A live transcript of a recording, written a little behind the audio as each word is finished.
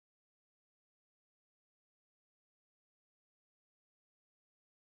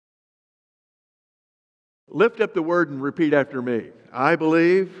Lift up the word and repeat after me. I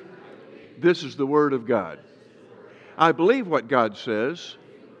believe this is the word of God. I believe what God says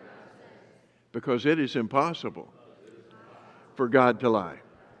because it is impossible for God to lie.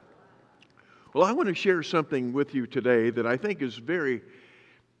 Well, I want to share something with you today that I think is very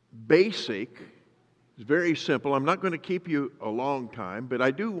basic. It's very simple. I'm not going to keep you a long time, but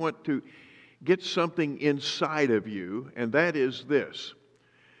I do want to get something inside of you, and that is this.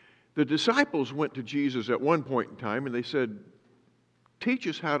 The disciples went to Jesus at one point in time, and they said, teach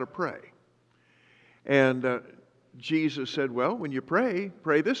us how to pray. And Jesus said, well, when you pray,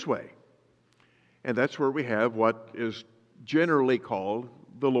 pray this way. And that's where we have what is generally called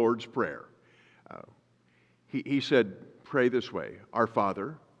the Lord's Prayer. He said, pray this way. Our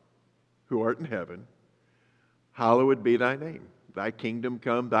Father, who art in heaven, hallowed be thy name. Thy kingdom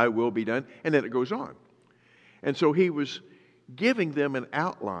come, thy will be done. And then it goes on. And so he was giving them an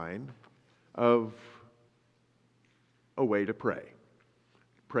outline of a way to pray.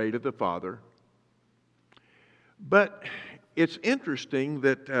 Pray to the Father. But it's interesting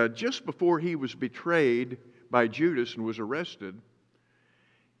that just before he was betrayed by Judas and was arrested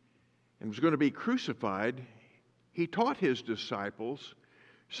and was going to be crucified, he taught his disciples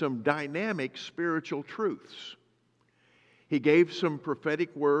some dynamic spiritual truths. He gave some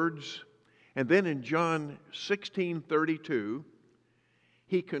prophetic words, and then in John 16:32,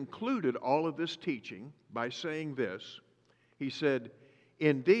 he concluded all of this teaching by saying this. He said,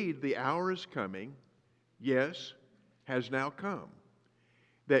 indeed, the hour is coming, yes, has now come,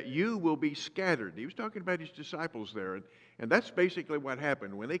 that you will be scattered. He was talking about his disciples there, and that's basically what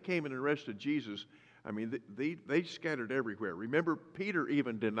happened. When they came and arrested Jesus, I mean, they scattered everywhere. Remember, Peter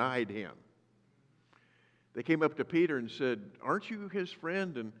even denied him. They came up to Peter and said, aren't you his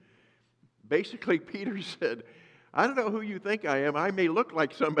friend? And basically Peter said, I don't know who you think I am. I may look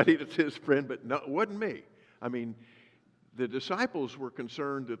like somebody that's his friend, but no, it wasn't me. I mean, the disciples were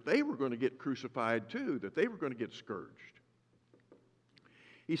concerned that they were going to get crucified too, that they were going to get scourged.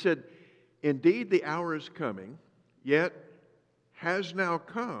 He said, indeed the hour is coming, yet has now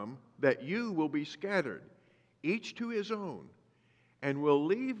come that you will be scattered, each to his own, and will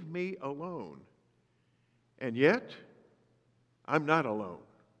leave me alone. And yet, I'm not alone,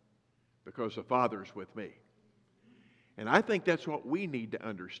 because the Father's with me. And I think that's what we need to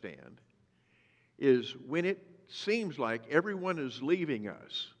understand, is when it seems like everyone is leaving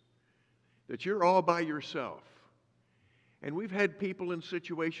us, that you're all by yourself. And we've had people in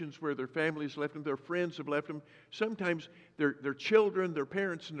situations where their families left them, their friends have left them, sometimes their children, their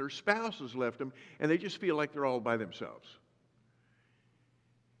parents, and their spouses left them, and they just feel like they're all by themselves.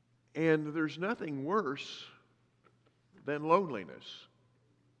 And there's nothing worse than loneliness.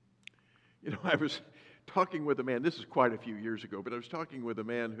 You know, I was talking with a man, this is quite a few years ago, but I was talking with a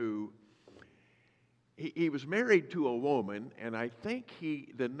man who, he was married to a woman, and I think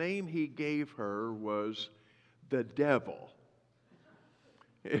the name he gave her was the devil.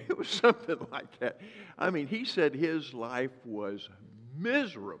 It was something like that. I mean, he said his life was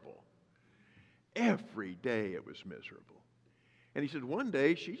miserable. Every day it was miserable. And he said one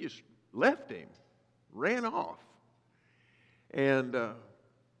day she just left him, ran off. And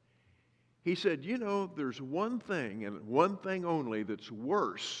he said, you know, there's one thing and one thing only that's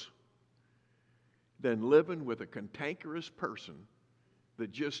worse than living with a cantankerous person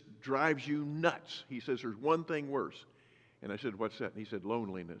that just drives you nuts. He says there's one thing worse. And I said, what's that? And he said,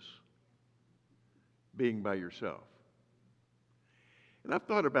 loneliness. Being by yourself. And I've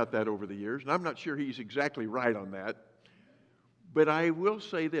thought about that over the years, and I'm not sure he's exactly right on that. But I will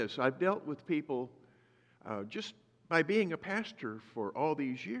say this. I've dealt with people just by being a pastor for all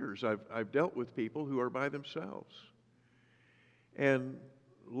these years. I've dealt with people who are by themselves. And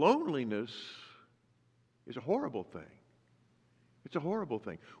loneliness is a horrible thing. It's a horrible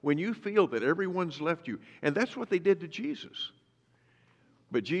thing. When you feel that everyone's left you, and that's what they did to Jesus.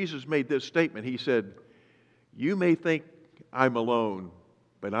 But Jesus made this statement. He said, you may think I'm alone,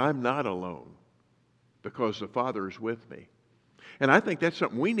 but I'm not alone because the Father is with me. And I think that's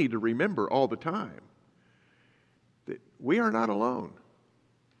something we need to remember all the time, that we are not alone.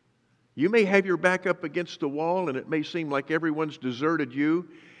 You may have your back up against the wall, and it may seem like everyone's deserted you,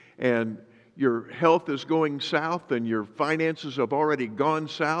 and your health is going south, and your finances have already gone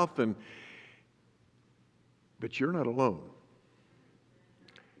south, but you're not alone.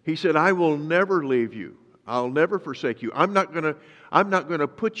 He said, I will never leave you. I'll never forsake you. I'm not going to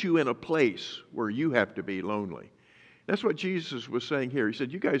put you in a place where you have to be lonely. That's what Jesus was saying here. He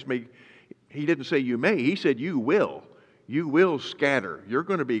said, you guys may, he didn't say you may, he said you will. You will scatter. You're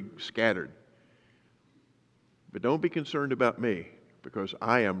going to be scattered. But don't be concerned about me. because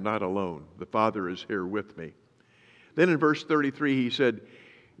I am not alone. The Father is here with me. Then in verse 33 he said,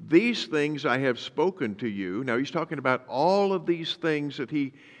 these things I have spoken to you. Now he's talking about all of these things that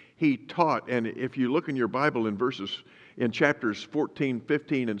he taught. And if you look in your Bible in chapters 14,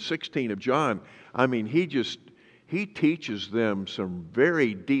 15, and 16 of John, I mean, he teaches them some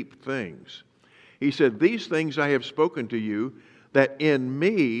very deep things. He said, these things I have spoken to you, that in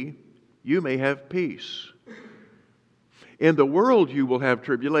me you may have peace. In the world you will have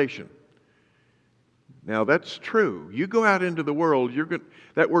tribulation. Now that's true. You go out into the world,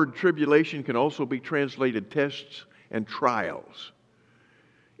 that word tribulation can also be translated tests and trials.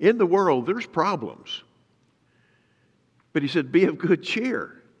 In the world there's problems. But he said, be of good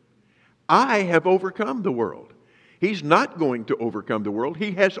cheer. I have overcome the world. He's not going to overcome the world.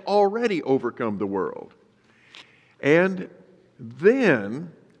 He has already overcome the world. And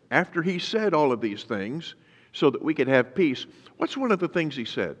then, after he said all of these things, so that we could have peace, what's one of the things he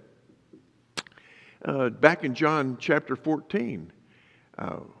said? Back in John chapter 14,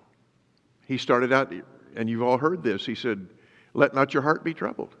 he started out, and you've all heard this, he said, let not your heart be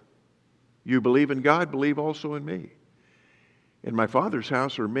troubled. You believe in God, believe also in me. In my Father's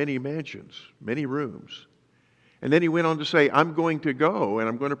house are many mansions, many rooms. And then he went on to say, I'm going to go and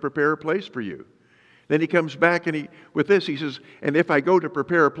I'm going to prepare a place for you. Then he comes back and with this he says, and if I go to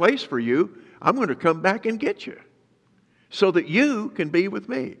prepare a place for you, I'm going to come back and get you so that you can be with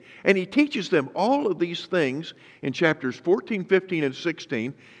me. And he teaches them all of these things in chapters 14, 15, and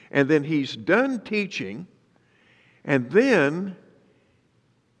 16. And then he's done teaching. And then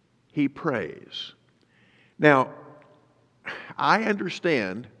he prays. Now, I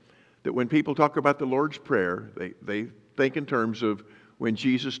understand that when people talk about the Lord's Prayer, they think in terms of when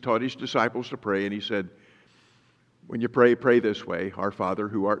Jesus taught his disciples to pray, and he said, when you pray, pray this way, Our Father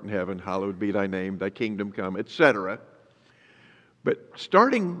who art in heaven, hallowed be thy name, thy kingdom come, etc. But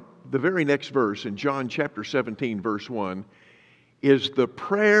starting the very next verse in John chapter 17, verse 1, is the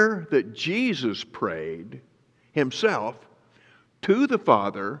prayer that Jesus prayed himself to the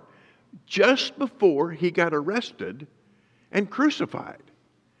Father just before he got arrested and crucified.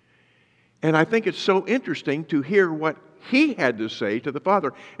 And I think it's so interesting to hear what he had to say to the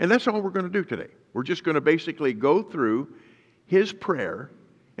Father. And that's all we're going to do today. We're just going to basically go through his prayer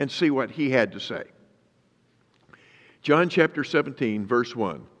and see what he had to say. John chapter 17, verse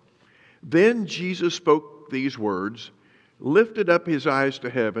 1. Then Jesus spoke these words, lifted up his eyes to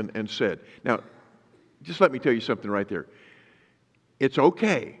heaven, and said. Now, just let me tell you something right there. It's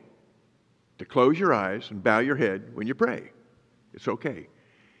okay to close your eyes and bow your head when you pray. It's okay.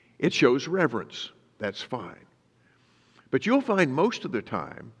 It shows reverence. That's fine. But you'll find most of the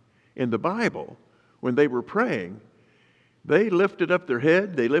time in the Bible, when they were praying, they lifted up their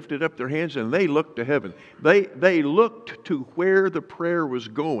head, they lifted up their hands, and they looked to heaven. They looked to where the prayer was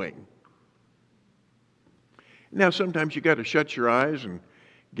going. Now, sometimes you got to shut your eyes and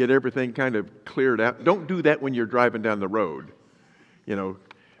get everything kind of cleared out. Don't do that when you're driving down the road,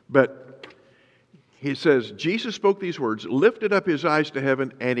 But he says, Jesus spoke these words, lifted up his eyes to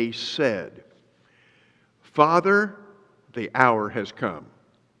heaven, and he said, Father, the hour has come.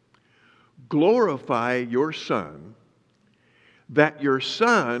 Glorify your Son, that your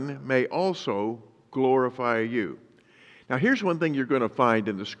Son may also glorify you. Now, here's one thing you're going to find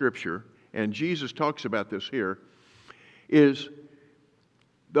in the Scripture, and Jesus talks about this here, is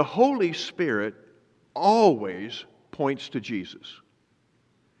the Holy Spirit always points to Jesus.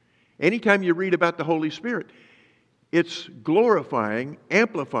 Anytime you read about the Holy Spirit, it's glorifying,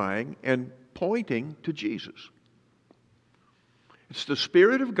 amplifying, and pointing to Jesus. It's the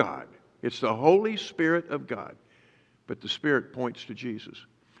Spirit of God. It's the Holy Spirit of God. But the Spirit points to Jesus.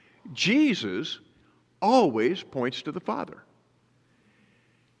 Jesus always points to the Father.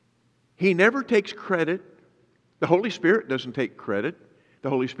 He never takes credit. The Holy Spirit doesn't take credit. The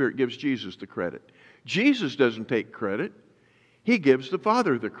Holy Spirit gives Jesus the credit. Jesus doesn't take credit. He gives the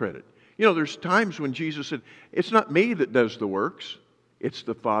Father the credit. There's times when Jesus said, it's not me that does the works. It's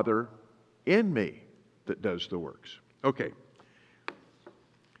the Father in me that does the works. Okay.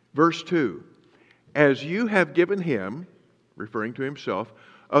 Verse 2. As you have given him, referring to himself,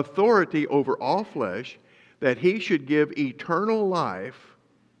 authority over all flesh, that he should give eternal life.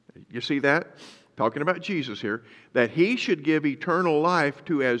 You see that? Talking about Jesus here. That he should give eternal life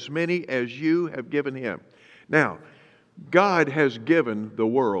to as many as you have given him. Now, God has given the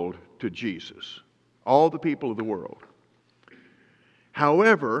world to Jesus. All the people of the world.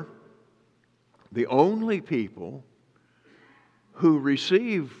 However, the only people who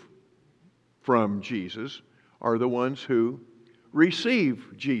receive from Jesus are the ones who receive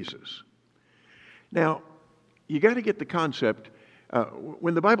Jesus. Now, you got to get the concept.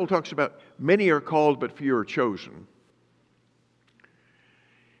 When the Bible talks about many are called but few are chosen,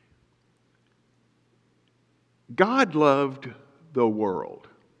 God loved the world.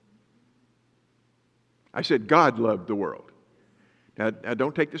 I said God loved the world. Now,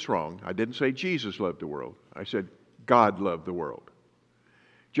 don't take this wrong. I didn't say Jesus loved the world. I said God loved the world.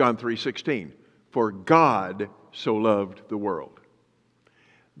 John 3:16, for God so loved the world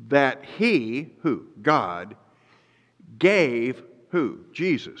that He, who? God, gave, who?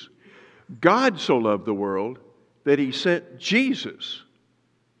 Jesus. God so loved the world that He sent Jesus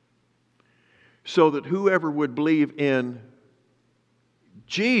so that whoever would believe in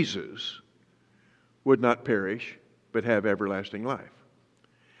Jesus would not perish but have everlasting life.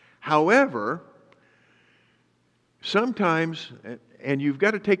 However, sometimes, and you've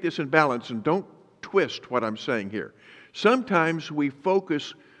got to take this in balance and don't twist what I'm saying here. Sometimes we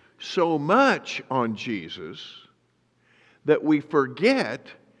focus so much on Jesus that we forget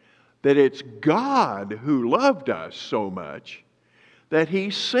that it's God who loved us so much that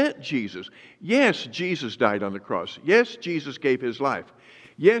He sent Jesus. Yes, Jesus died on the cross. Yes, Jesus gave His life.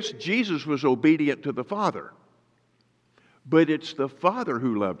 Yes, Jesus was obedient to the Father. But it's the Father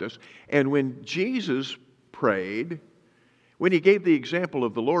who loved us. And when Jesus prayed, when He gave the example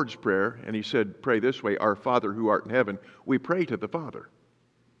of the Lord's Prayer, and He said, pray this way, our Father who art in heaven, we pray to the Father.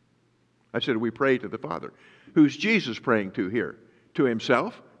 I said, we pray to the Father. Who's Jesus praying to here? To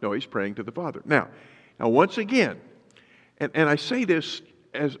Himself? No, He's praying to the Father. Now once again, and I say this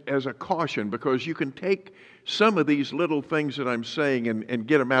as a caution because you can take some of these little things that I'm saying and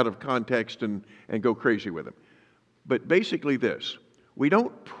get them out of context and go crazy with them. But basically this, we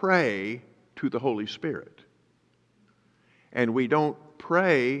don't pray to the Holy Spirit. And we don't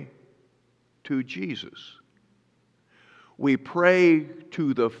pray to Jesus. We pray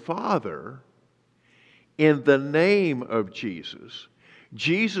to the Father in the name of Jesus.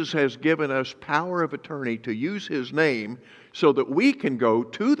 Jesus has given us power of attorney to use His name so that we can go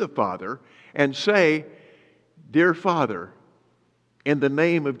to the Father and say, dear Father, in the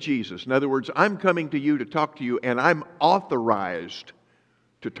name of Jesus. In other words, I'm coming to you to talk to you, and I'm authorized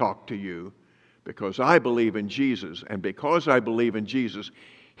to talk to you because I believe in Jesus. And because I believe in Jesus,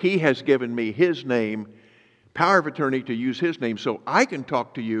 He has given me His name, power of attorney to use His name, so I can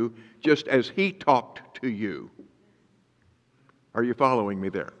talk to you just as He talked to you. Are you following me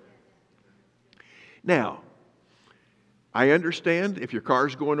there? Now, I understand if your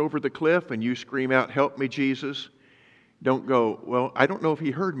car's going over the cliff and you scream out, help me, Jesus, don't go, well, I don't know if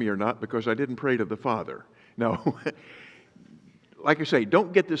He heard me or not because I didn't pray to the Father. No. Like I say,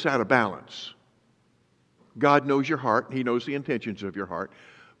 don't get this out of balance. God knows your heart. He knows the intentions of your heart.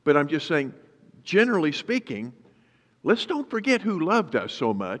 But I'm just saying, generally speaking, let's don't forget who loved us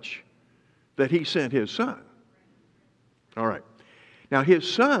so much that He sent His Son. All right. Now,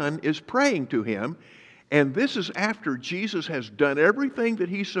 His Son is praying to Him, and this is after Jesus has done everything that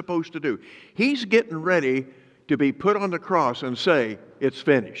He's supposed to do. He's getting ready to be put on the cross and say, it's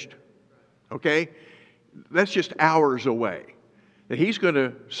finished. Okay? That's just hours away. That He's going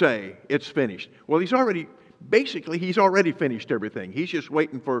to say, it's finished. Well, He's already finished everything. He's just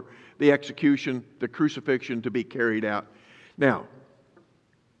waiting for the execution, the crucifixion to be carried out. Now,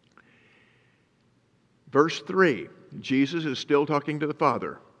 verse 3, Jesus is still talking to the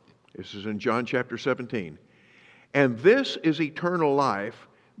Father. This is in John chapter 17. And this is eternal life,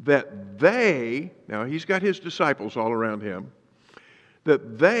 that they, now He's got His disciples all around Him,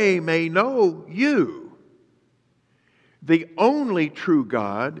 that they may know you, the only true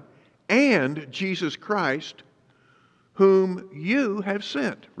God, and Jesus Christ, whom you have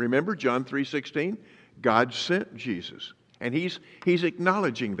sent. Remember John 3:16? God sent Jesus. And he's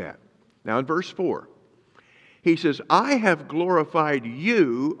acknowledging that. Now in verse 4, He says, I have glorified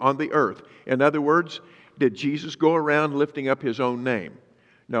you on the earth. In other words, did Jesus go around lifting up His own name?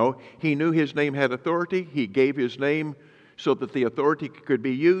 No, He knew His name had authority. He gave His name so that the authority could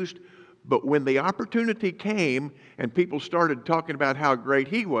be used. But when the opportunity came and people started talking about how great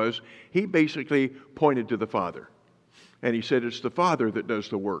He was, He basically pointed to the Father. And He said, it's the Father that does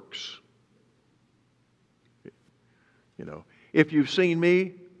the works. You know, if you've seen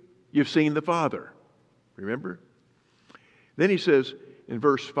me, you've seen the Father. Remember? Then He says in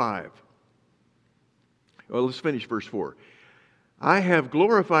verse 5, well, let's finish verse 4. I have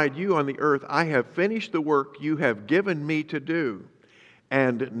glorified you on the earth. I have finished the work you have given me to do.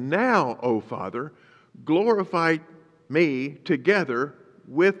 And now, O Father, glorify me together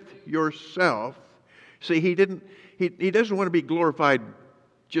with yourself. See, he doesn't want to be glorified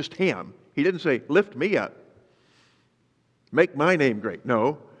just Him. He didn't say, lift me up. Make my name great.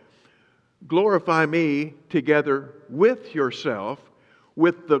 No. glorify me together with yourself,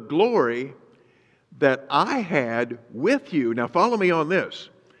 with the glory that I had with you. Now follow me on this.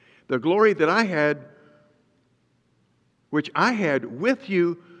 The glory that I had, which I had with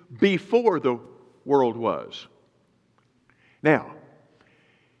you before the world was. Now,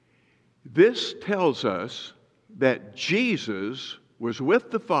 this tells us that Jesus was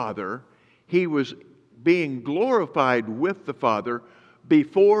with the Father. He was being glorified with the Father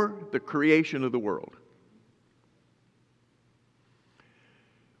before the creation of the world.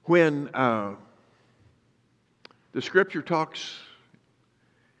 When the Scripture talks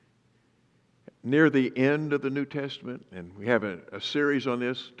near the end of the New Testament, and we have a series on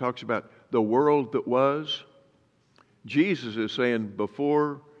this, talks about the world that was. Jesus is saying,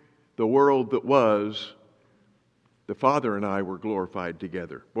 before the world that was, the Father and I were glorified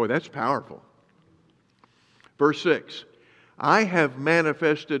together. Boy, that's powerful. Verse 6, I have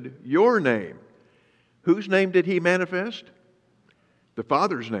manifested your name. Whose name did he manifest? The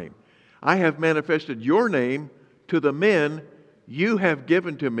Father's name. I have manifested your name to the men you have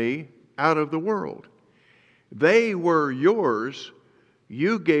given to me out of the world. They were yours,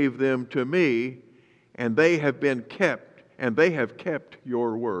 you gave them to me, and they have kept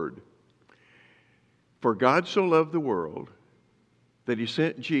your word. For God so loved the world that he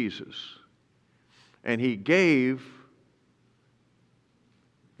sent Jesus, and he gave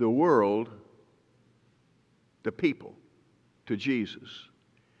the world, the people, to Jesus.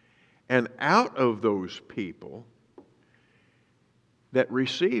 And out of those people that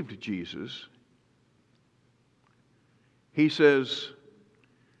received Jesus, he says,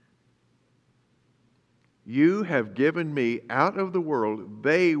 you have given me out of the world.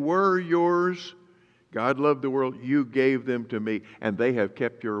 They were yours. God loved the world. You gave them to me, and they have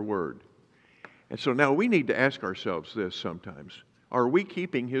kept your word. And so now we need to ask ourselves this sometimes. Are we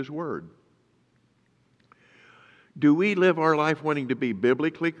keeping his word? Do we live our life wanting to be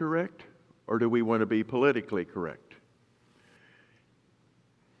biblically correct, or do we want to be politically correct?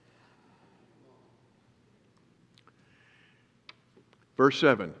 Verse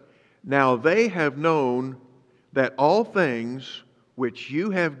 7, now they have known that all things which you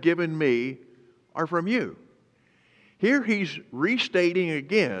have given me are from you. Here he's restating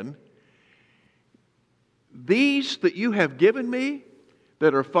again, these that you have given me,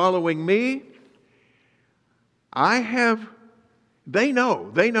 that are following me, they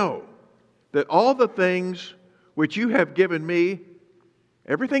know that all the things which you have given me,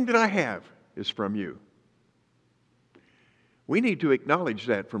 everything that I have is from you. We need to acknowledge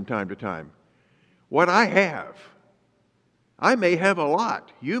that from time to time. What I have, I may have a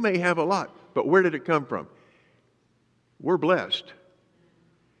lot, you may have a lot, but where did it come from? We're blessed.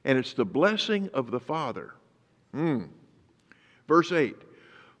 And it's the blessing of the Father. Verse 8,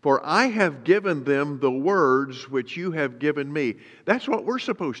 for I have given them the words which you have given me. That's what we're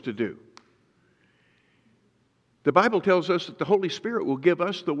supposed to do. The Bible tells us that the Holy Spirit will give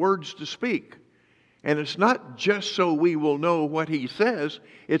us the words to speak. And it's not just so we will know what he says,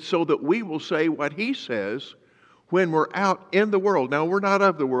 it's so that we will say what he says when we're out in the world. Now, we're not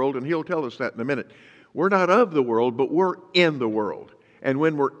of the world, and he'll tell us that in a minute. We're not of the world, but we're in the world. And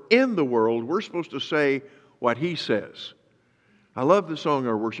when we're in the world, we're supposed to say what he says. I love the song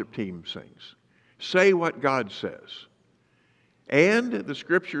our worship team sings. Say what God says. And the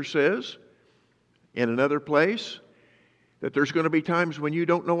Scripture says, in another place, that there's going to be times when you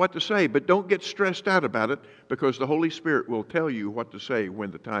don't know what to say, but don't get stressed out about it, because the Holy Spirit will tell you what to say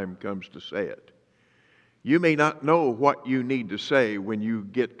when the time comes to say it. You may not know what you need to say when you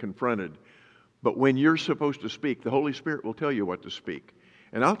get confronted, but when you're supposed to speak, the Holy Spirit will tell you what to speak.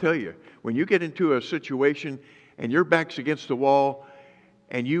 And I'll tell you, when you get into a situation and your back's against the wall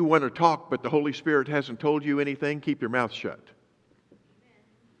and you want to talk, but the Holy Spirit hasn't told you anything, keep your mouth shut.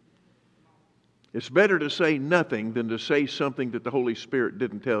 It's better to say nothing than to say something that the Holy Spirit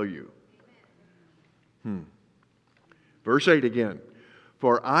didn't tell you. Verse 8 again.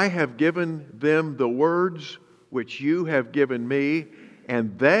 For I have given them the words which you have given me,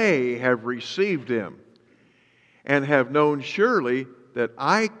 and they have received them, and have known surely that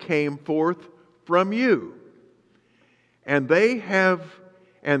I came forth from you. And they have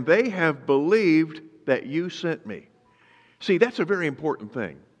believed that you sent me. See, that's a very important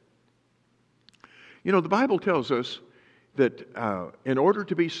thing. You know, the Bible tells us that in order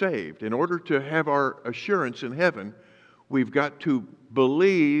to be saved, in order to have our assurance in heaven, we've got to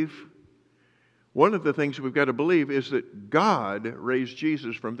believe. One of the things we've got to believe is that God raised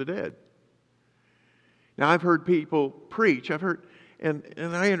Jesus from the dead. Now, I've heard people preach, And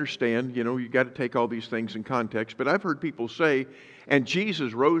I understand, you got to take all these things in context, but I've heard people say, and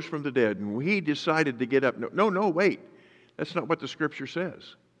Jesus rose from the dead, and he decided to get up. No, wait. That's not what the Scripture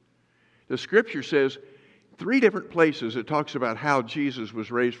says. The Scripture says, 3 different places it talks about how Jesus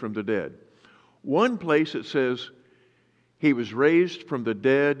was raised from the dead. One place it says, he was raised from the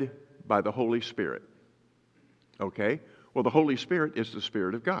dead by the Holy Spirit. Okay? Well, the Holy Spirit is the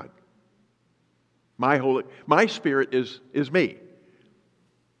Spirit of God. My spirit is me.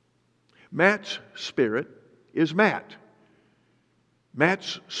 Matt's spirit is Matt.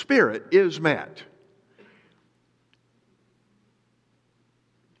 Matt's spirit is Matt.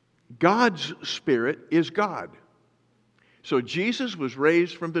 God's spirit is God. So Jesus was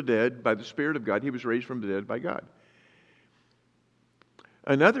raised from the dead by the Spirit of God. He was raised from the dead by God.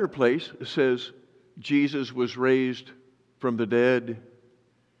 Another place says Jesus was raised from the dead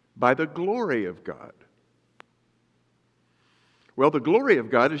by the glory of God. Well, the glory of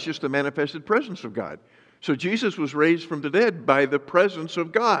God is just the manifested presence of God. So Jesus was raised from the dead by the presence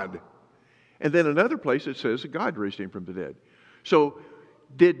of God. And then another place it says that God raised him from the dead. So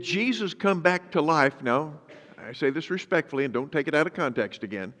did Jesus come back to life? Now, I say this respectfully and don't take it out of context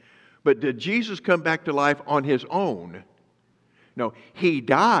again. But did Jesus come back to life on his own? No, he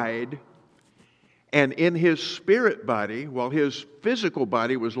died, and in his spirit body, while his physical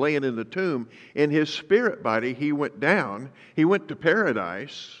body was laying in the tomb, in his spirit body he went down. He went to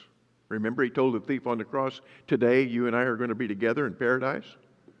paradise. Remember, he told the thief on the cross, today you and I are going to be together in paradise.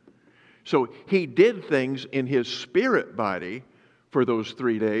 So he did things in his spirit body for those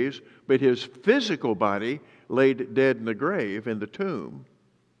 3 days, but his physical body laid dead in the grave, in the tomb.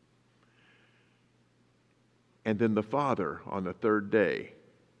 And then the Father, on the 3rd day,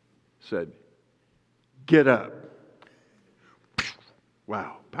 said, get up.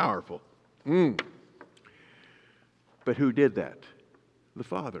 Wow, powerful. But who did that? The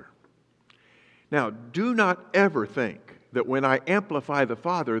Father. Now, do not ever think that when I amplify the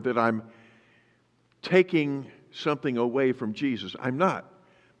Father that I'm taking something away from Jesus. I'm not.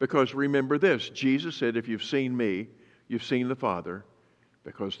 Because remember this, Jesus said, if you've seen me, you've seen the Father,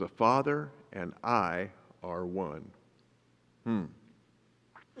 because the Father and I are one.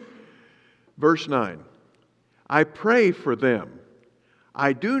 Verse 9, I pray for them.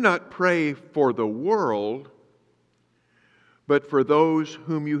 I do not pray for the world, but for those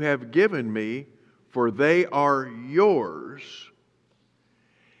whom you have given me, for they are yours.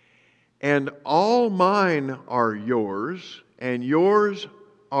 And all mine are yours, and yours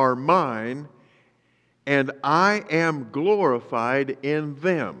are mine, and I am glorified in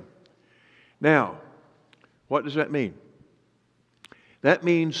them. Now, what does that mean? That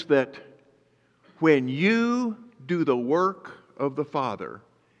means that when you do the work of the Father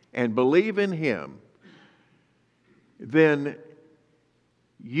and believe in Him, then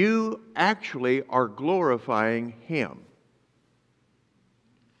you actually are glorifying Him.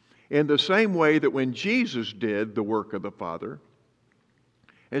 In the same way that when Jesus did the work of the Father,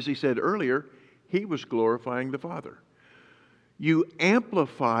 as he said earlier, He was glorifying the Father. You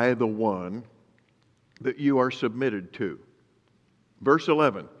amplify the one that you are submitted to. Verse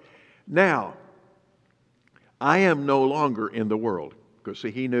 11, now, I am no longer in the world. Because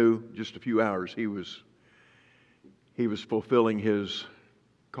see, he knew just a few hours he was fulfilling his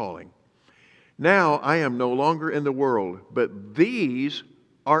calling. Now I am no longer in the world, but these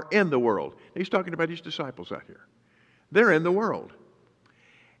are in the world. He's talking about his disciples out here. They're in the world.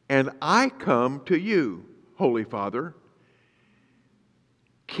 And I come to you, Holy Father.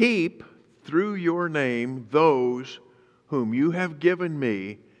 Keep through your name those whom you have given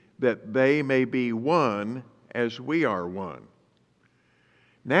me, that they may be one as we are one.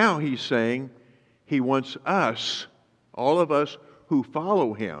 Now he's saying he wants us, all of us who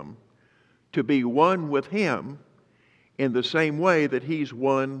follow him, to be one with him in the same way that he's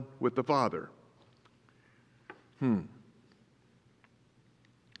one with the Father.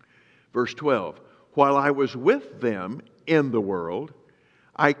 Verse 12, while I was with them in the world,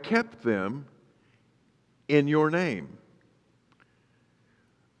 I kept them in your name.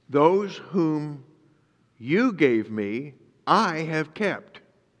 Those whom you gave me, I have kept,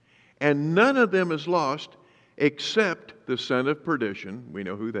 and none of them is lost except the son of perdition, we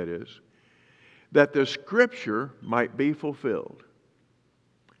know who that is, that the scripture might be fulfilled.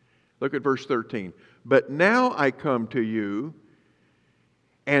 Look at verse 13. But now I come to you,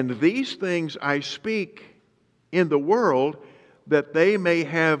 and these things I speak in the world, that they may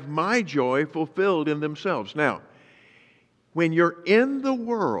have my joy fulfilled in themselves. Now, when you're in the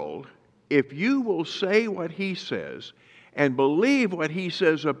world, if you will say what he says and believe what he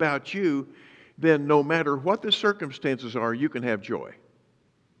says about you, then no matter what the circumstances are, you can have joy.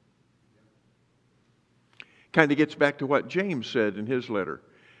 Kind of gets back to what James said in his letter.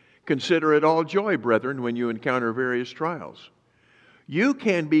 Consider it all joy, brethren, when you encounter various trials. You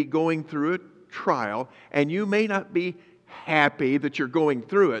can be going through a trial, and you may not be happy that you're going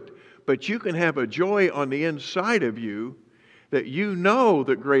through it, but you can have a joy on the inside of you that you know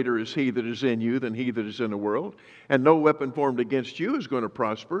that greater is He that is in you than he that is in the world, and no weapon formed against you is going to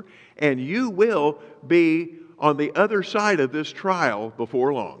prosper, and you will be on the other side of this trial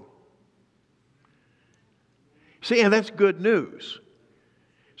before long. See, and that's good news.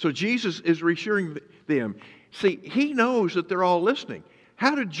 So Jesus is reassuring them. See, He knows that they're all listening.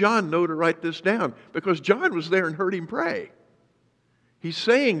 How did John know to write this down? Because John was there and heard him pray. He's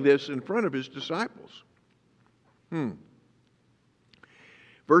saying this in front of his disciples.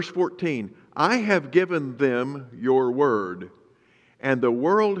 Verse 14, I have given them your word, and the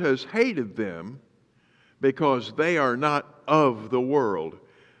world has hated them because they are not of the world,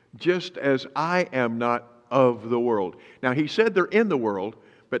 just as I am not of the world. Now, he said they're in the world,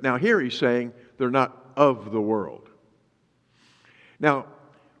 but now here he's saying they're not of the world. Now,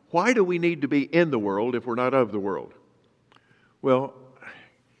 why do we need to be in the world if we're not of the world? Well,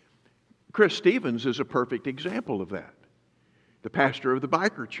 Chris Stevens is a perfect example of that. The pastor of the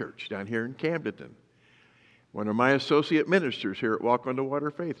biker church down here in Camden. One of my associate ministers here at Walk on the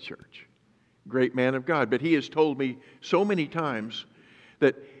Water Faith Church. Great man of God. But he has told me so many times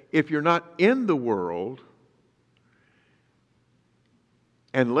that if you're not in the world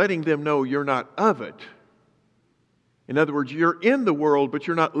and letting them know you're not of it, in other words, you're in the world, but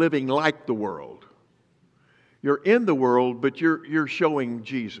you're not living like the world. You're in the world, but you're showing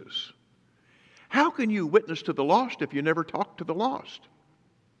Jesus. How can you witness to the lost if you never talk to the lost?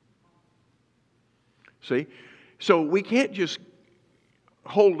 See? So we can't just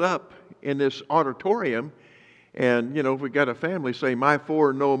hold up in this auditorium and, if we got a family say, my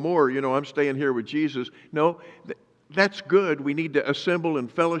four, no more, I'm staying here with Jesus. No, that's good. We need to assemble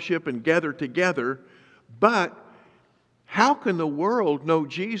and fellowship and gather together. But how can the world know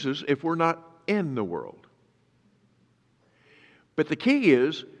Jesus if we're not in the world? But the key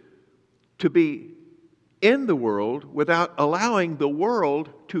is to be in the world without allowing the world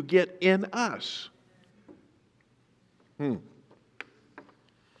to get in us. And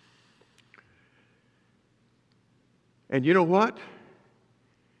you know what?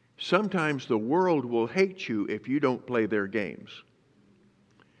 Sometimes the world will hate you if you don't play their games.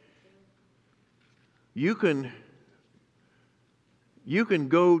 You can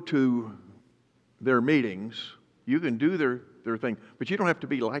go to their meetings, you can do their thing, but you don't have to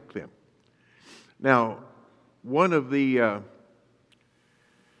be like them. Now, one of the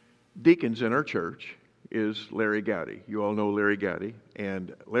deacons in our church is Larry Gowdy. You all know Larry Gowdy.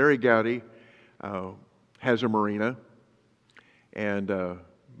 And Larry Gowdy has a marina, and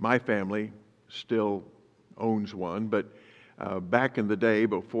my family still owns one. But back in the day,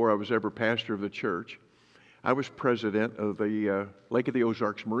 before I was ever pastor of the church, I was president of the Lake of the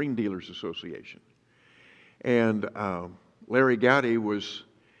Ozarks Marine Dealers Association. And Larry Gowdy was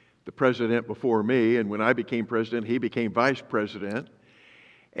the president before me, and when I became president, he became vice president.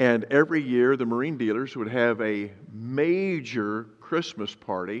 And every year, the marine dealers would have a major Christmas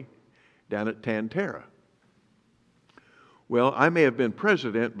party down at Tantera. Well, I may have been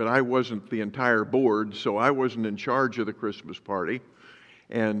president, but I wasn't the entire board, so I wasn't in charge of the Christmas party.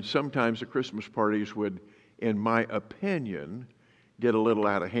 And sometimes the Christmas parties would, in my opinion, get a little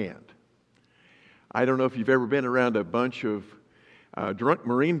out of hand. I don't know if you've ever been around a bunch of drunk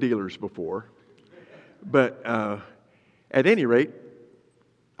marine dealers before, but at any rate,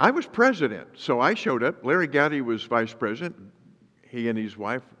 I was president, so I showed up. Larry Gowdy was vice president. He and his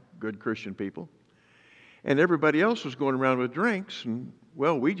wife, good Christian people. And everybody else was going around with drinks, and,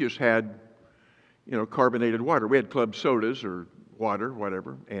 well, we just had, carbonated water. We had club sodas or water,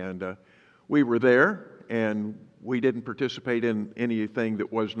 whatever, and we were there, and we didn't participate in anything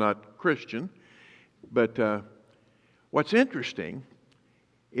that was not Christian. But what's interesting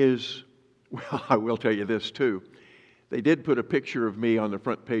is, well, I will tell you this too. They did put a picture of me on the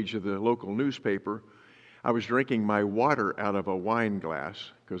front page of the local newspaper. I was drinking my water out of a wine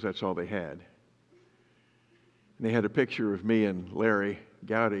glass, because that's all they had. And they had a picture of me and Larry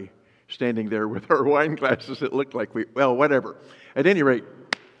Gowdy standing there with our wine glasses that looked like well, whatever. At any rate,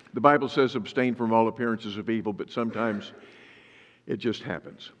 the Bible says abstain from all appearances of evil, but sometimes it just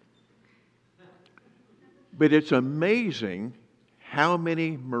happens. But it's amazing how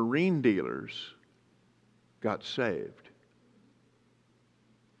many marine dealers got saved.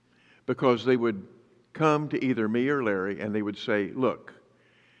 Because they would come to either me or Larry and they would say, look,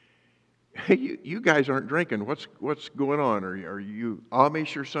 hey, you guys aren't drinking. What's going on? Are you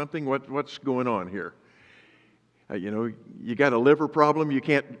Amish or something? What's going on here? You got a liver problem. You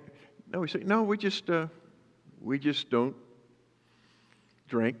can't. No, we say no. We just don't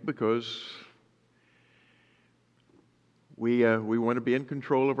drink because we want to be in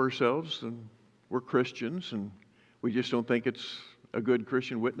control of ourselves, and we're Christians, and we just don't think it's a good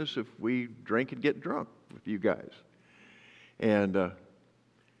Christian witness if we drink and get drunk with you guys. And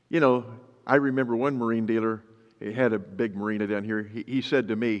I remember one marine dealer. He had a big marina down here. He said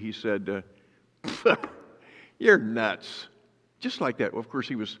to me, he said, "You're nuts," just like that. Well, of course,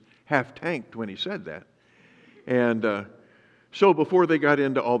 he was half tanked when he said that. And so before they got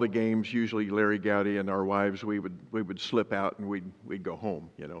into all the games, usually Larry Gowdy and our wives, we would slip out and we'd go home,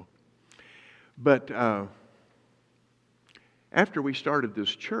 But after we started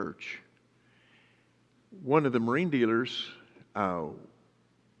this church, one of the marine dealers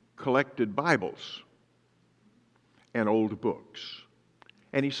collected Bibles and old books,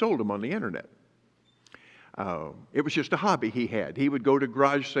 and he sold them on the internet. It was just a hobby he had. He would go to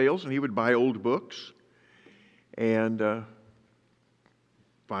garage sales and he would buy old books and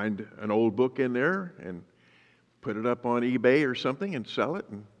find an old book in there and put it up on eBay or something and sell it,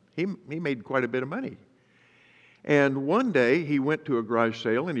 and he made quite a bit of money. And one day he went to a garage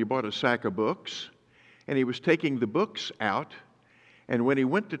sale and he bought a sack of books, and he was taking the books out, and when he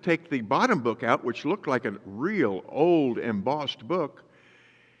went to take the bottom book out, which looked like a real old embossed book,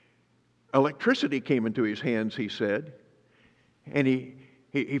 electricity came into his hands, he said, and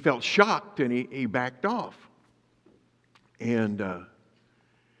he felt shocked and he backed off. And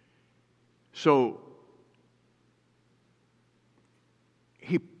so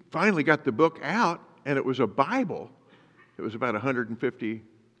he finally got the book out, and it was a Bible. It was about 150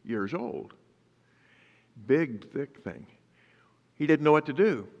 years old. Big, thick thing. He didn't know what to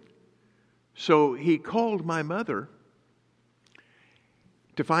do. So he called my mother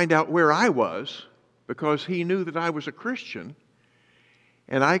to find out where I was, because he knew that I was a Christian,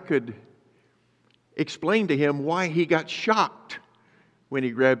 and I could explain to him why he got shocked when he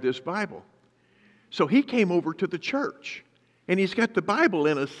grabbed this Bible. So he came over to the church, and he's got the Bible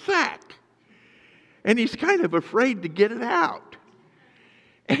in a sack, and he's kind of afraid to get it out.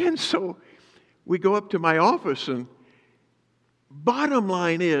 And so we go up to my office, and bottom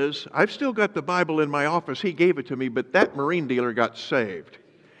line is, I've still got the Bible in my office. He gave it to me, but that marine dealer got saved.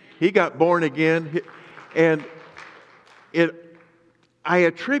 He got born again, and I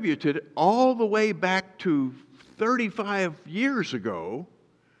attributed it all the way back to 35 years ago,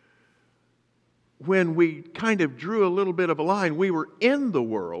 when we kind of drew a little bit of a line. We were in the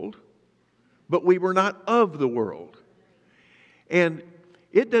world, but we were not of the world. And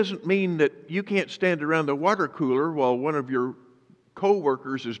it doesn't mean that you can't stand around the water cooler while one of your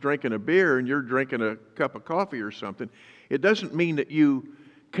co-workers is drinking a beer and you're drinking a cup of coffee or something. It doesn't mean that you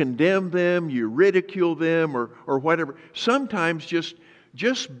condemn them, you ridicule them, or whatever. Sometimes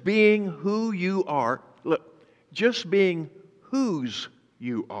just being who you are, look, just being whose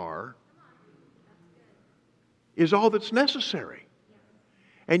you are is all that's necessary.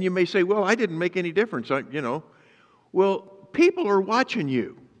 And you may say, well, I didn't make any difference. Well, people are watching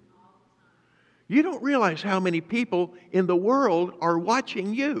you. You don't realize how many people in the world are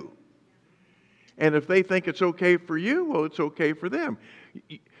watching you. And if they think it's okay for you, well, it's okay for them.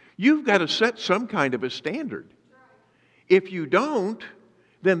 You've got to set some kind of a standard. If you don't,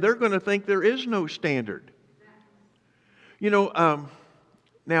 then they're going to think there is no standard. Now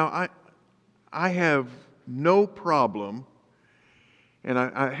I have no problem, and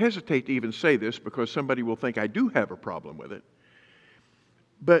I hesitate to even say this because somebody will think I do have a problem with it,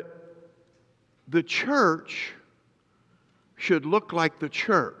 but the church should look like the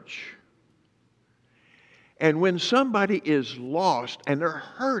church. And when somebody is lost and they're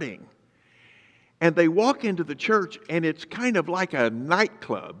hurting, and they walk into the church and it's kind of like a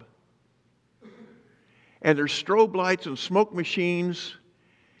nightclub, and there's strobe lights and smoke machines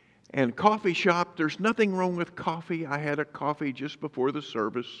and coffee shop. There's nothing wrong with coffee. I had a coffee just before the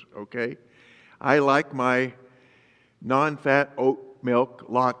service, okay? I like my non-fat oat milk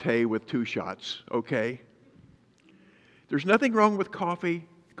latte with 2 shots, okay? There's nothing wrong with coffee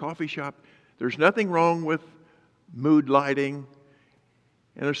shop. There's nothing wrong with mood lighting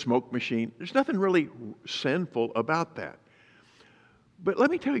and a smoke machine. There's nothing really sinful about that. But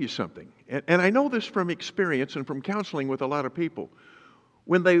let me tell you something, and I know this from experience and from counseling with a lot of people.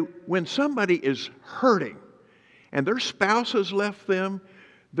 When somebody is hurting and their spouse has left them,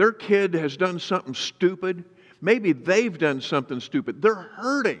 their kid has done something stupid, maybe they've done something stupid, they're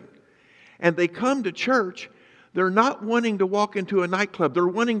hurting, and they come to church, They're not wanting to walk into a nightclub. They're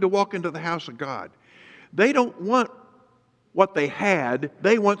wanting to walk into the house of God. They don't want what they had.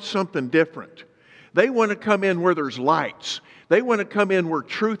 They want something different. They want to come in where there's lights. They want to come in where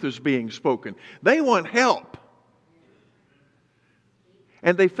truth is being spoken. They want help.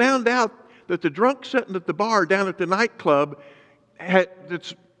 And they found out that the drunk sitting at the bar down at the nightclub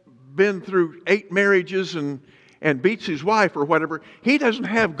that's been through 8 marriages and beats his wife or whatever, he doesn't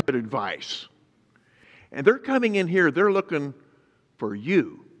have good advice. And they're coming in here, they're looking for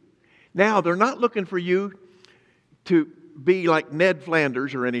you. Now, they're not looking for you to be like Ned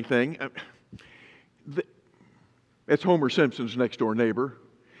Flanders or anything. That's Homer Simpson's next door neighbor.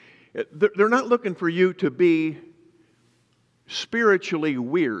 They're not looking for you to be spiritually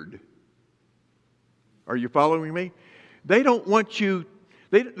weird. Are you following me? They don't want you,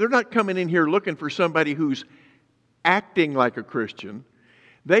 they're not coming in here looking for somebody who's acting like a Christian.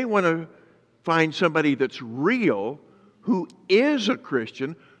 They want to find somebody that's real, who is a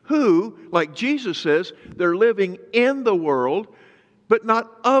Christian, who, like Jesus says, they're living in the world, but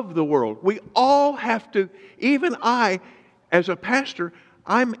not of the world. We all have to, even I, as a pastor,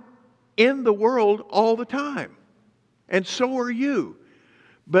 I'm in the world all the time. And so are you.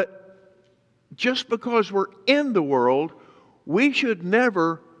 But just because we're in the world, we should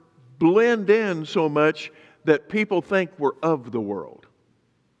never blend in so much that people think we're of the world.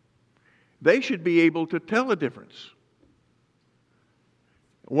 They should be able to tell a difference.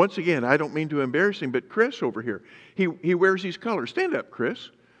 Once again, I don't mean to embarrass him, but Chris over here, he wears these colors. Stand up, Chris.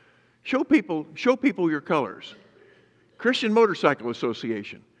 Show people your colors. Christian Motorcycle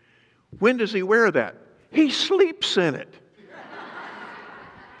Association. When does he wear that? He sleeps in it.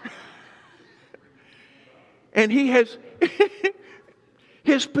 And he has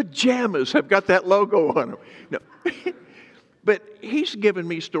his pajamas have got that logo on them. No. But he's given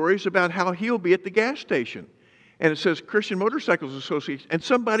me stories about how he'll be at the gas station and it says Christian Motorcycles Association, and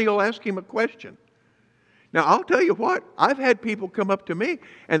somebody will ask him a question. Now, I'll tell you what, I've had people come up to me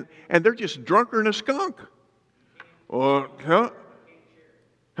and they're just drunker than a skunk. Huh?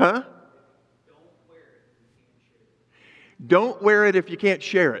 Don't wear it if you can't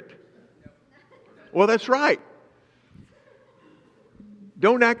share it. Well, that's right.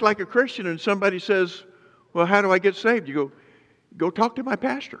 Don't act like a Christian and somebody says, well, how do I get saved? You go talk to my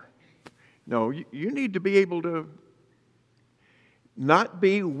pastor. No, you need to be able to not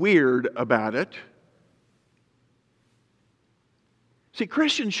be weird about it. See,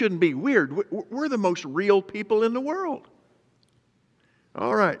 Christians shouldn't be weird. We're the most real people in the world.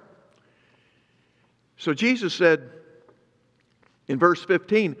 All right. So Jesus said in verse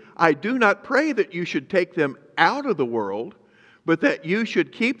 15, I do not pray that you should take them out of the world, but that you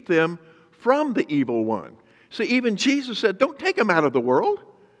should keep them from the evil one. See, even Jesus said, don't take them out of the world.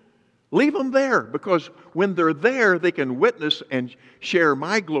 Leave them there, because when they're there, they can witness and share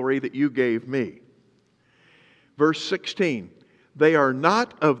my glory that you gave me. Verse 16, they are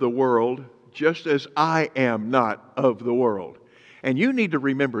not of the world, just as I am not of the world. And you need to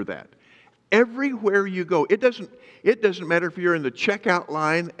remember that. Everywhere you go, it doesn't matter if you're in the checkout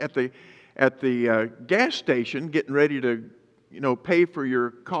line at the gas station getting ready to pay for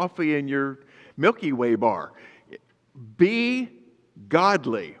your coffee and your Milky Way bar. Be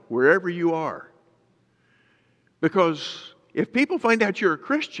godly wherever you are. Because if people find out you're a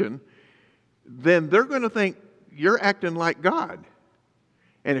Christian, then they're going to think you're acting like God.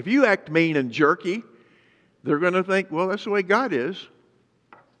 And if you act mean and jerky, they're going to think, well, that's the way God is.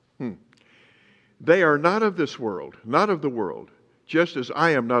 They are not of this world, not of the world, just as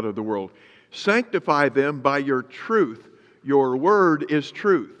I am not of the world. Sanctify them by your truth. Your word is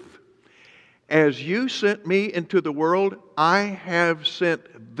truth. As you sent me into the world, I have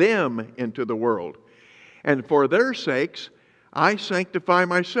sent them into the world. And for their sakes, I sanctify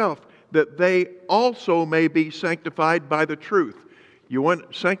myself, that they also may be sanctified by the truth. You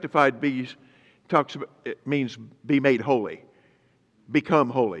want sanctified it means be made holy. Become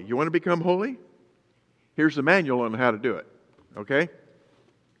holy. You want to become holy? Here's the manual on how to do it. Okay?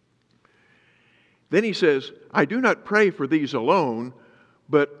 Then he says, I do not pray for these alone,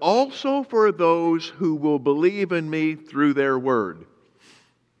 but also for those who will believe in me through their word.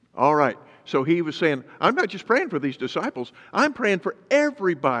 All right. So he was saying, I'm not just praying for these disciples. I'm praying for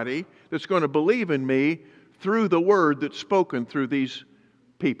everybody that's going to believe in me through the word that's spoken through these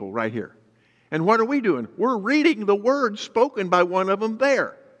people right here. And what are we doing? We're reading the word spoken by one of them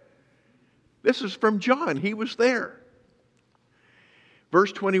there. This is from John. He was there.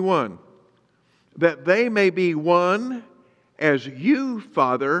 Verse 21, that they may be one as you,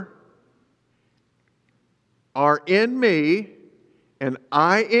 Father, are in me and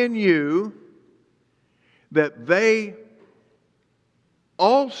I in you, that they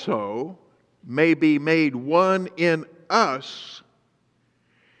also may be made one in us,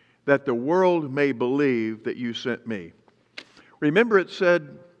 that the world may believe that you sent me. Remember it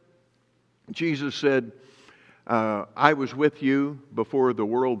said, Jesus said, I was with you before the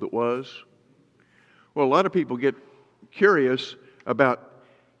world that was. Well, a lot of people get curious about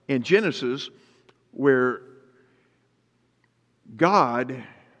in Genesis where God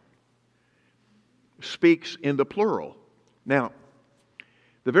speaks in the plural. Now,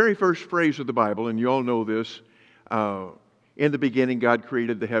 the very first phrase of the Bible, and you all know this, in the beginning God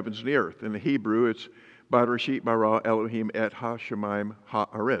created the heavens and the earth. In the Hebrew, it's Barashit bara Elohim et ha-shemaim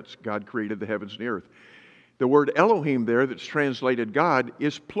ha-aretz. God created the heavens and the earth. The word Elohim there that's translated God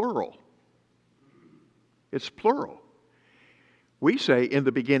is plural. It's plural. We say in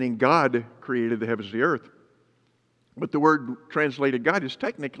the beginning God created the heavens and the earth, but the word translated God is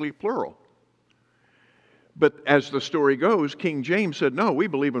technically plural. But as the story goes, King James said, no, we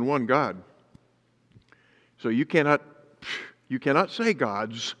believe in one God. So you cannot say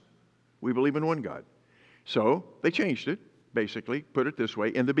gods. We believe in one God. So they changed it, basically, put it this way.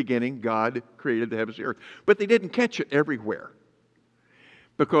 In the beginning, God created the heavens and the earth. But they didn't catch it everywhere.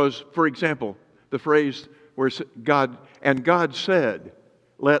 Because, for example, the phrase where God said,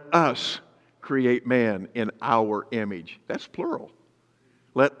 let us create man in our image. That's plural.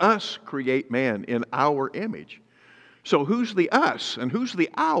 Let us create man in our image. So who's the us and who's the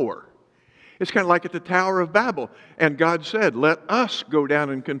our? It's kind of like at the Tower of Babel. And God said, let us go down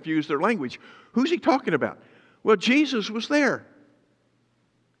and confuse their language. Who's he talking about? Well, Jesus was there.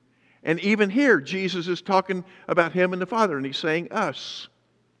 And even here, Jesus is talking about him and the Father, and he's saying us.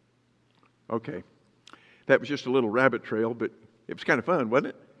 Okay. That was just a little rabbit trail, but it was kind of fun, wasn't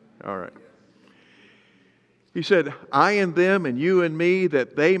it? All right. He said, I and them and you and me,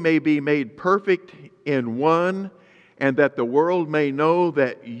 that they may be made perfect in one, and that the world may know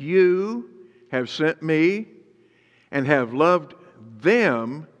that you have sent me and have loved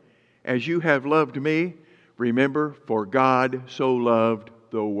them as you have loved me. Remember, for God so loved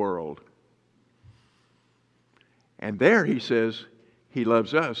the world. And there he says he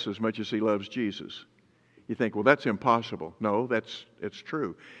loves us as much as he loves Jesus. You think, well, that's impossible. No, it's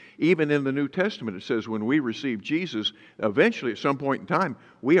true. Even in the New Testament, it says when we receive Jesus, eventually at some point in time,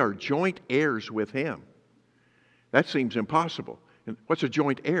 we are joint heirs with him. That seems impossible. And what's a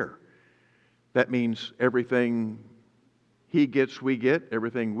joint heir? That means everything he gets, we get.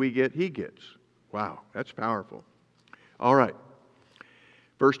 Everything we get, he gets. Wow, that's powerful. All right.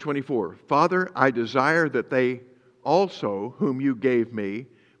 Verse 24. Father, I desire that they also, whom you gave me,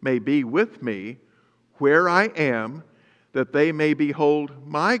 may be with me where I am, that they may behold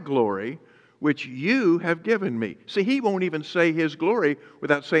my glory, which you have given me. See, he won't even say his glory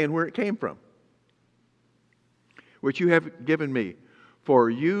without saying where it came from. Which you have given me. For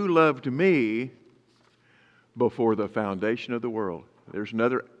you loved me before the foundation of the world. There's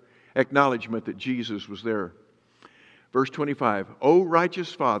another acknowledgement that Jesus was there. Verse 25, O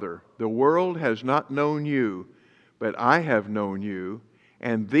righteous Father, the world has not known you, but I have known you,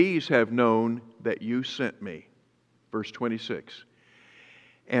 and these have known that you sent me. Verse 26,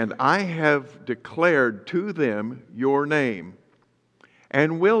 and I have declared to them your name,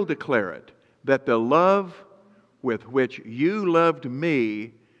 and will declare it, that the love with which you loved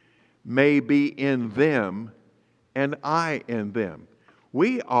me may be in them, and I in them.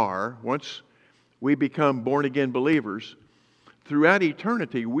 We are, once we become born-again believers, throughout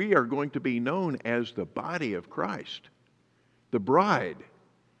eternity, we are going to be known as the body of Christ, the bride,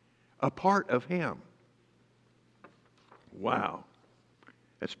 a part of him. Wow,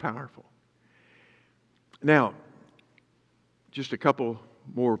 that's powerful. Now, just a couple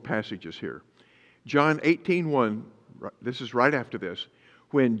more passages here. John 18:1, this is right after this.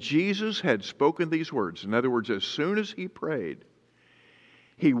 When Jesus had spoken these words, in other words, as soon as he prayed,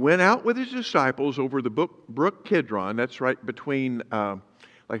 he went out with his disciples over the brook Kidron. That's right between, like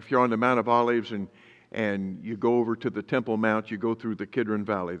if you're on the Mount of Olives and you go over to the Temple Mount, you go through the Kidron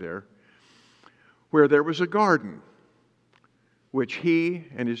Valley there, where there was a garden, which he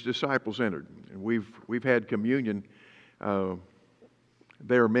and his disciples entered. And we've had communion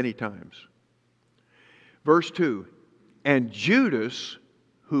there many times. Verse 2, and Judas,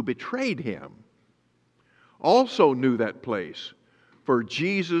 who betrayed him, also knew that place, for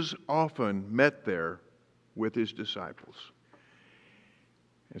Jesus often met there with his disciples.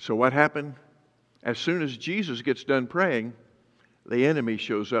 And so what happened? As soon as Jesus gets done praying, the enemy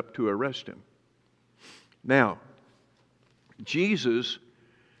shows up to arrest him. Now, Jesus,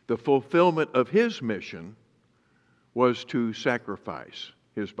 the fulfillment of his mission was to sacrifice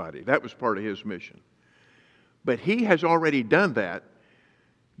his body. That was part of his mission. But He has already done that.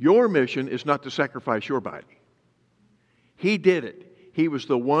 Your mission is not to sacrifice your body. He did it. He was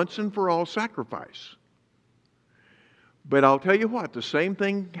the once and for all sacrifice. But I'll tell you what, the same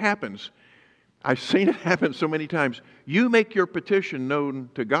thing happens. I've seen it happen so many times. You make your petition known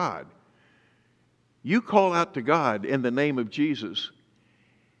to God. You call out to God in the name of Jesus.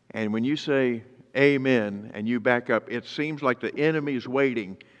 And when you say amen and you back up, it seems like the enemy is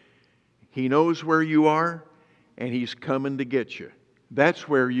waiting. He knows where you are and he's coming to get you. That's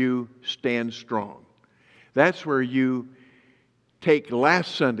where you stand strong. That's where you take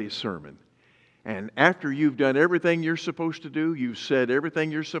last Sunday's sermon. And after you've done everything you're supposed to do, you've said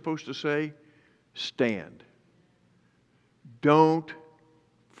everything you're supposed to say, stand. Don't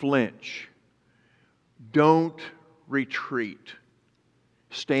flinch. Don't retreat.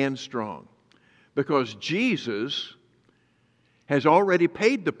 Stand strong. Because Jesus has already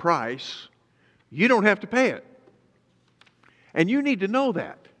paid the price. You don't have to pay it. And you need to know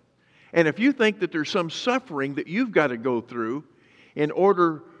that. And if you think that there's some suffering that you've got to go through in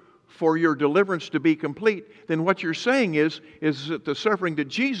order for your deliverance to be complete, then what you're saying is that the suffering that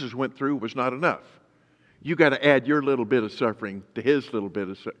Jesus went through was not enough. You got to add your little bit of suffering to His little bit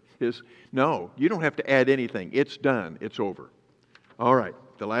of His. No, you don't have to add anything. It's done. It's over. All right,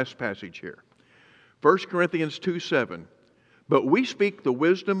 the last passage here. 1 Corinthians 2:7. But we speak the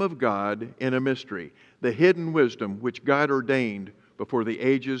wisdom of God in a mystery, the hidden wisdom which God ordained before the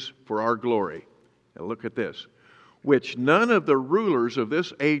ages for our glory. Now look at this. Which none of the rulers of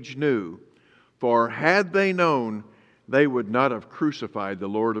this age knew, for had they known, they would not have crucified the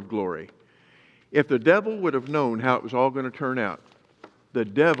Lord of glory. If the devil would have known how it was all going to turn out, the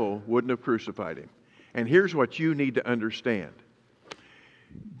devil wouldn't have crucified Him. And here's what you need to understand.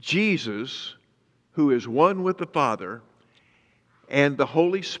 Jesus, who is one with the Father and the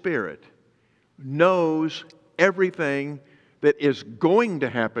Holy Spirit, knows everything that is going to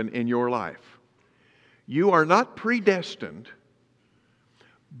happen in your life. You are not predestined,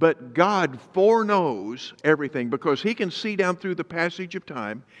 but God foreknows everything because He can see down through the passage of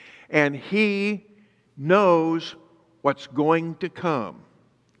time and He knows what's going to come.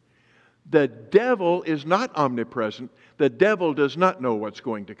 The devil is not omnipresent. The devil does not know what's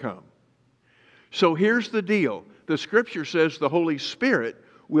going to come. So here's the deal. The Scripture says the Holy Spirit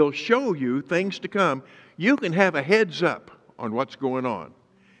will show you things to come. You can have a heads up on what's going on.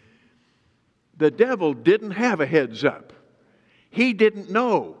 The devil didn't have a heads up. He didn't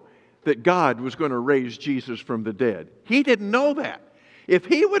know that God was going to raise Jesus from the dead. He didn't know that. If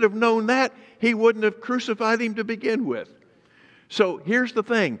he would have known that, he wouldn't have crucified Him to begin with. So here's the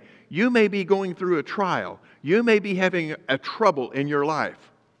thing. You may be going through a trial. You may be having a trouble in your life.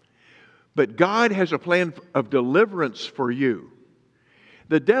 But God has a plan of deliverance for you.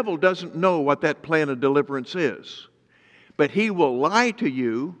 The devil doesn't know what that plan of deliverance is. But he will lie to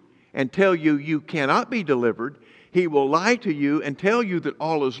you and tell you you cannot be delivered. He will lie to you and tell you that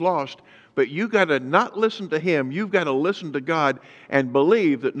all is lost. But you got to not listen to him. You've got to listen to God and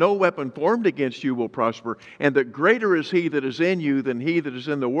believe that no weapon formed against you will prosper, and that greater is He that is in you than he that is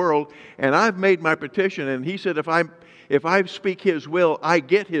in the world. And I've made my petition, and He said, if I speak His will, I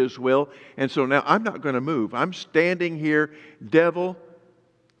get His will. And so now I'm not going to move. I'm standing here. Devil,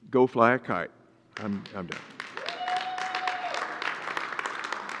 go fly a kite. I'm done.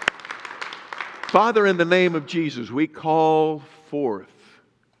 Father, in the name of Jesus, we call forth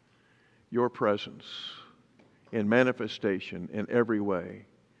Your presence in manifestation in every way,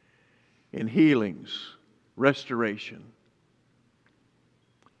 in healings, restoration.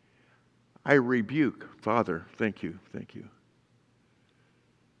 I rebuke, Father, thank you.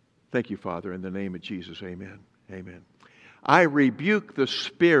 Thank you, Father, in the name of Jesus, amen. Amen. I rebuke the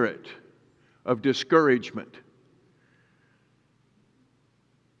spirit of discouragement.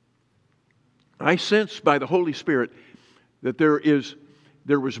 I sense by the Holy Spirit that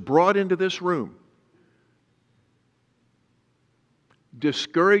there was brought into this room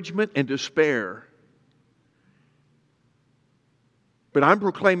discouragement and despair. But I'm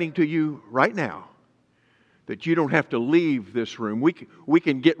proclaiming to you right now that you don't have to leave this room. We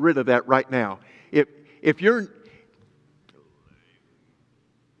can get rid of that right now. If you're,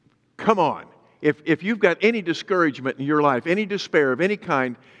 come on. If you've got any discouragement in your life, any despair of any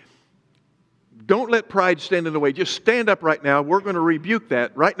kind, don't let pride stand in the way. Just stand up right now. We're going to rebuke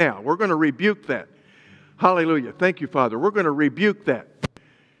that right now. We're going to rebuke that. Hallelujah. Thank you, Father. We're going to rebuke that.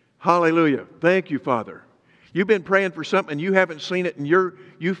 Hallelujah. Thank you, Father. You've been praying for something and you haven't seen it and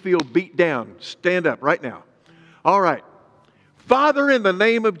you feel beat down. Stand up right now. All right. Father, in the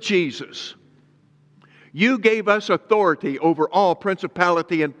name of Jesus, You gave us authority over all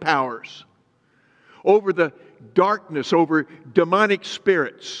principality and powers, over the darkness, over demonic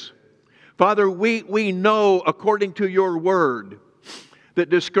spirits. Father, we know according to your word that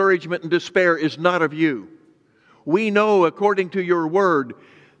discouragement and despair is not of you. We know according to your word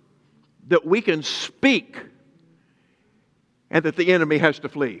that we can speak and that the enemy has to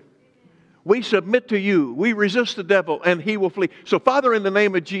flee. We submit to you. We resist the devil and he will flee. So Father, in the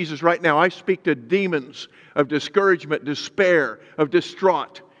name of Jesus right now, I speak to demons of discouragement, despair, of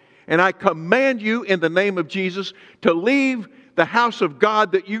distraught. And I command you in the name of Jesus to leave the house of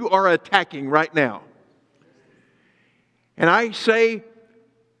God that you are attacking right now. And I say,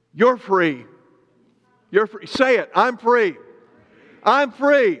 you're free. You're free. Say it. I'm free. I'm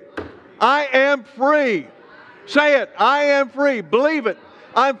free. I am free. Say it. I am free. Believe it.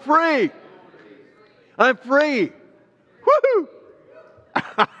 I'm free. I'm free. Woo-hoo.